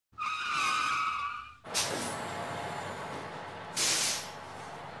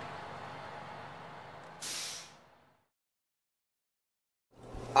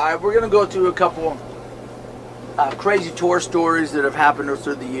We're gonna go through a couple crazy tour stories that have happened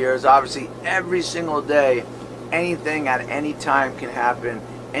through the years. Obviously, every single day, anything at any time can happen.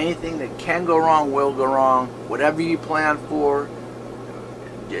 Anything that can go wrong will go wrong. Whatever you plan for,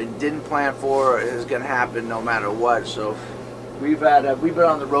 didn't plan for, is gonna happen no matter what. So we've been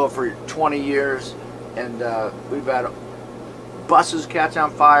on the road for 20 years, and we've had buses catch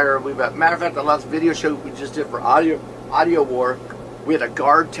on fire. Matter of fact, the last video show we just did for Audio War, we had a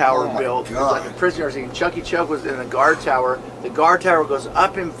guard tower built. It was like a prisoner scene. Chucky Chuck was in the guard tower. The guard tower goes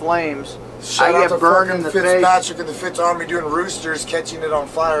up in flames. Shout out to burned in the Fitzpatrick and the Fitz Army doing roosters, catching it on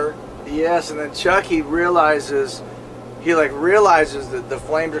fire. Yes, and then Chucky realizes, realizes that the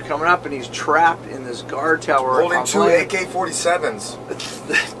flames are coming up, and he's trapped in this guard tower. Holding two AK-47s.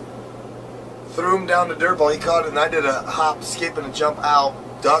 Threw him down the dirt ball. He caught it, and I did a hop, skip, and a jump out.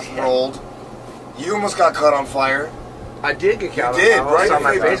 Duck rolled. You almost got caught on fire. I did get caught. You did, right?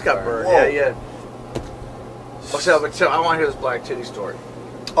 My face got burned. Whoa. Yeah. So I want to hear this black titty story.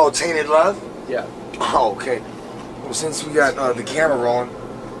 Oh, Tainted Love? Yeah. Oh, okay. Well, since we got the camera rolling,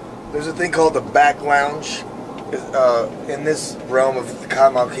 there's a thing called the back lounge. In this realm of the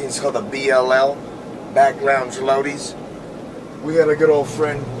Kottonmouth Kings, it's called the BLL, back lounge loadies. We had a good old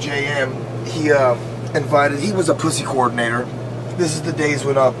friend, JM. He he was a pussy coordinator. This is the days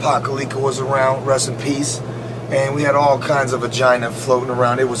when Pakalika was around, rest in peace. And we had all kinds of vagina floating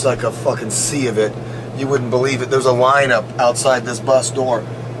around. It was like a fucking sea of it. You wouldn't believe it. There's a lineup outside this bus door.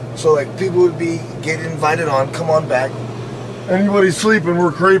 So like people would be getting invited on, come on back. Anybody sleeping,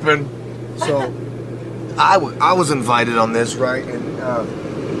 we're creeping. So I was invited on this, right? And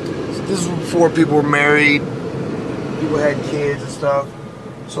this is before people were married, people had kids and stuff.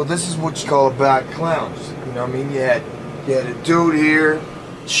 So this is what you call a back lounge. You know what I mean? You had a dude here,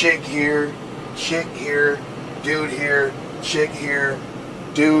 chick here, chick here, dude here, chick here,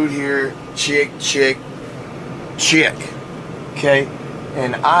 dude here, chick, chick, chick. Okay?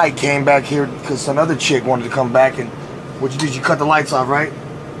 And I came back here because another chick wanted to come back, and what you did, you cut the lights off, right?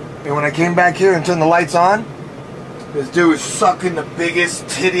 And when I came back here and turned the lights on, this dude was sucking the biggest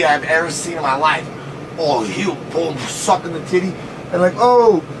titty I've ever seen in my life. Oh, he was sucking the titty, and like,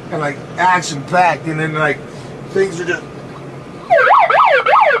 oh, and like action packed, and then like things are just.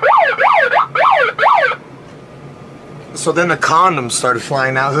 So then the condoms started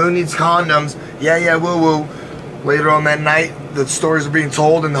flying out. Who needs condoms? Yeah, woo woo. Later on that night, the stories were being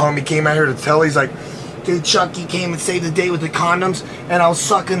told, and the homie came out here to tell. He's like, dude, Chucky came and saved the day with the condoms, and I was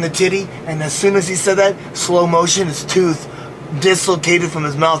sucking the titty, and as soon as he said that, slow motion, his tooth dislocated from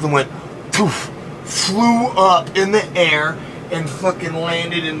his mouth and went poof, flew up in the air and fucking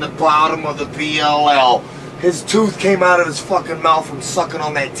landed in the bottom of the BLL. His tooth came out of his fucking mouth from sucking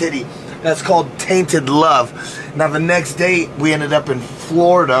on that titty. That's called Tainted Love. Now the next day, we ended up in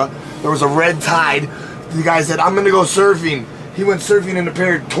Florida. There was a red tide. The guy said, I'm gonna go surfing. He went surfing in a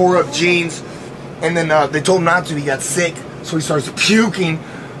pair of tore up jeans, and then they told him not to. He got sick, so he starts puking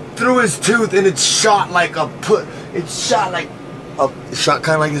through his tooth, and it shot like it shot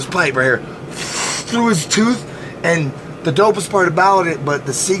kind of like his pipe right here through his tooth. And the dopest part about it, but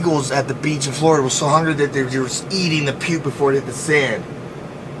the seagulls at the beach in Florida were so hungry that they were just eating the puke before it hit the sand.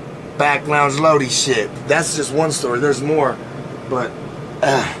 Back lounge loady shit. That's just one story. There's more, but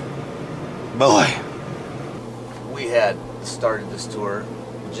boy. We had started this tour,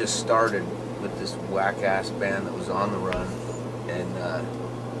 just started with this whack-ass band that was on the run, and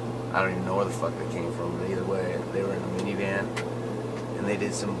I don't even know where the fuck they came from, but either way, they were in a minivan, and they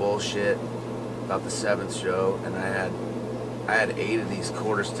did some bullshit about the 7th show, and I had 8 of these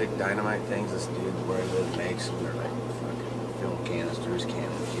quarter-stick dynamite things this dude where he makes, and they're like fucking film canisters,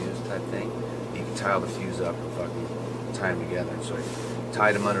 cannon fuse type thing. You can tie all the fuse up and fucking tie them together, and so I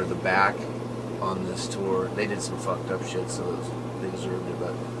tied them under the back on this tour. They did some fucked up shit, so they deserved it.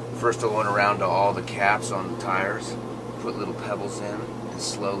 But first I went around to all the caps on the tires, put little pebbles in, and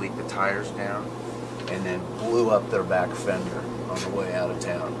slow leaked the tires down, and then blew up their back fender on the way out of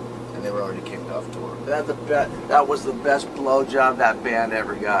town. And they were already kicked off tour. That was the best blowjob that band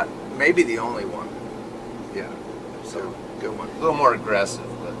ever got. Maybe the only one. Yeah. So good one. A little more aggressive,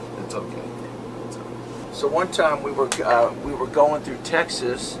 but it's okay. So one time we were going through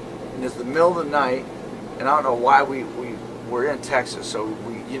Texas, and it's the middle of the night, and I don't know why we were in Texas, so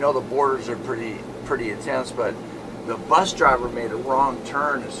you know the borders are pretty intense, but the bus driver made a wrong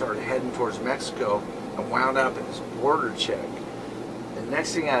turn and started heading towards Mexico and wound up at this border check. And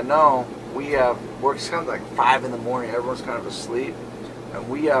next thing I know, it's kind of like 5 in the morning, everyone's kind of asleep, and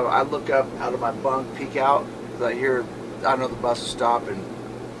I look up out of my bunk, peek out, because I know the bus is stopping.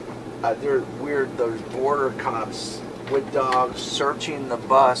 Those border cops with dogs searching the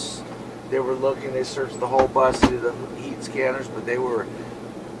bus. They were looking, they searched the whole bus through the heat scanners, but they were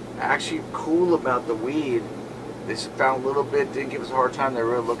actually cool about the weed. They found a little bit, didn't give us a hard time. They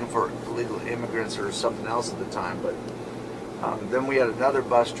were really looking for illegal immigrants or something else at the time. But then we had another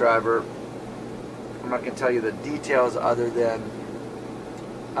bus driver. I'm not going to tell you the details other than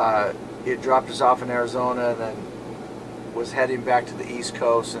it dropped us off in Arizona and then was heading back to the East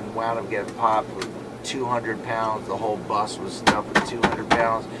Coast and wound up getting popped with 200 pounds. The whole bus was stuffed with 200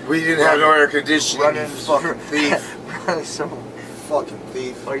 pounds. We didn't have no air conditioning. Running, You fucking thief. Running some Fucking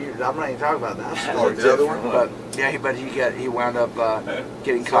thief. Oh, I'm not even talking about that. Oh, the other one? But yeah, he wound up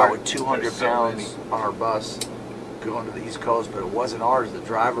getting caught with 200 pounds on our bus going to the East Coast, but it wasn't ours. The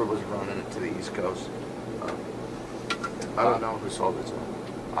driver was running it to the East Coast. I don't know who sold it to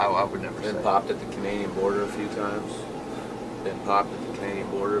him. I would never say. Been popped at the Canadian border a few times. Been popped at the Canadian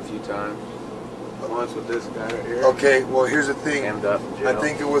border a few times. Once with this guy right here. Okay, well here's the thing. Hammed up in jail. I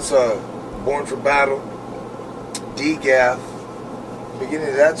think it was Born for Battle, DGAF. Beginning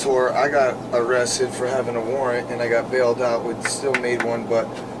of that tour, I got arrested for having a warrant and I got bailed out. We still made one, but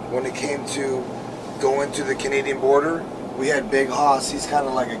when it came to going to the Canadian border, we had Big Hoss. He's kind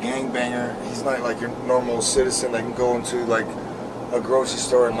of like a gangbanger. He's not like your normal citizen that can go into like a grocery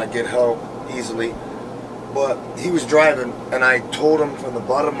store and like get help easily. But he was driving, and I told him from the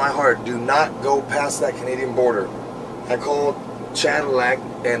bottom of my heart, do not go past that Canadian border. I called Cadillac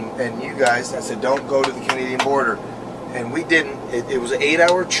and you guys, and I said, don't go to the Canadian border. And we didn't. It was an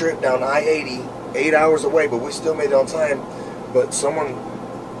 8-hour trip down I-80, 8 hours away, but we still made it on time. But someone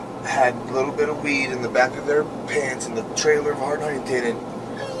had a little bit of weed in the back of their pants in the trailer of Hard Huntington, and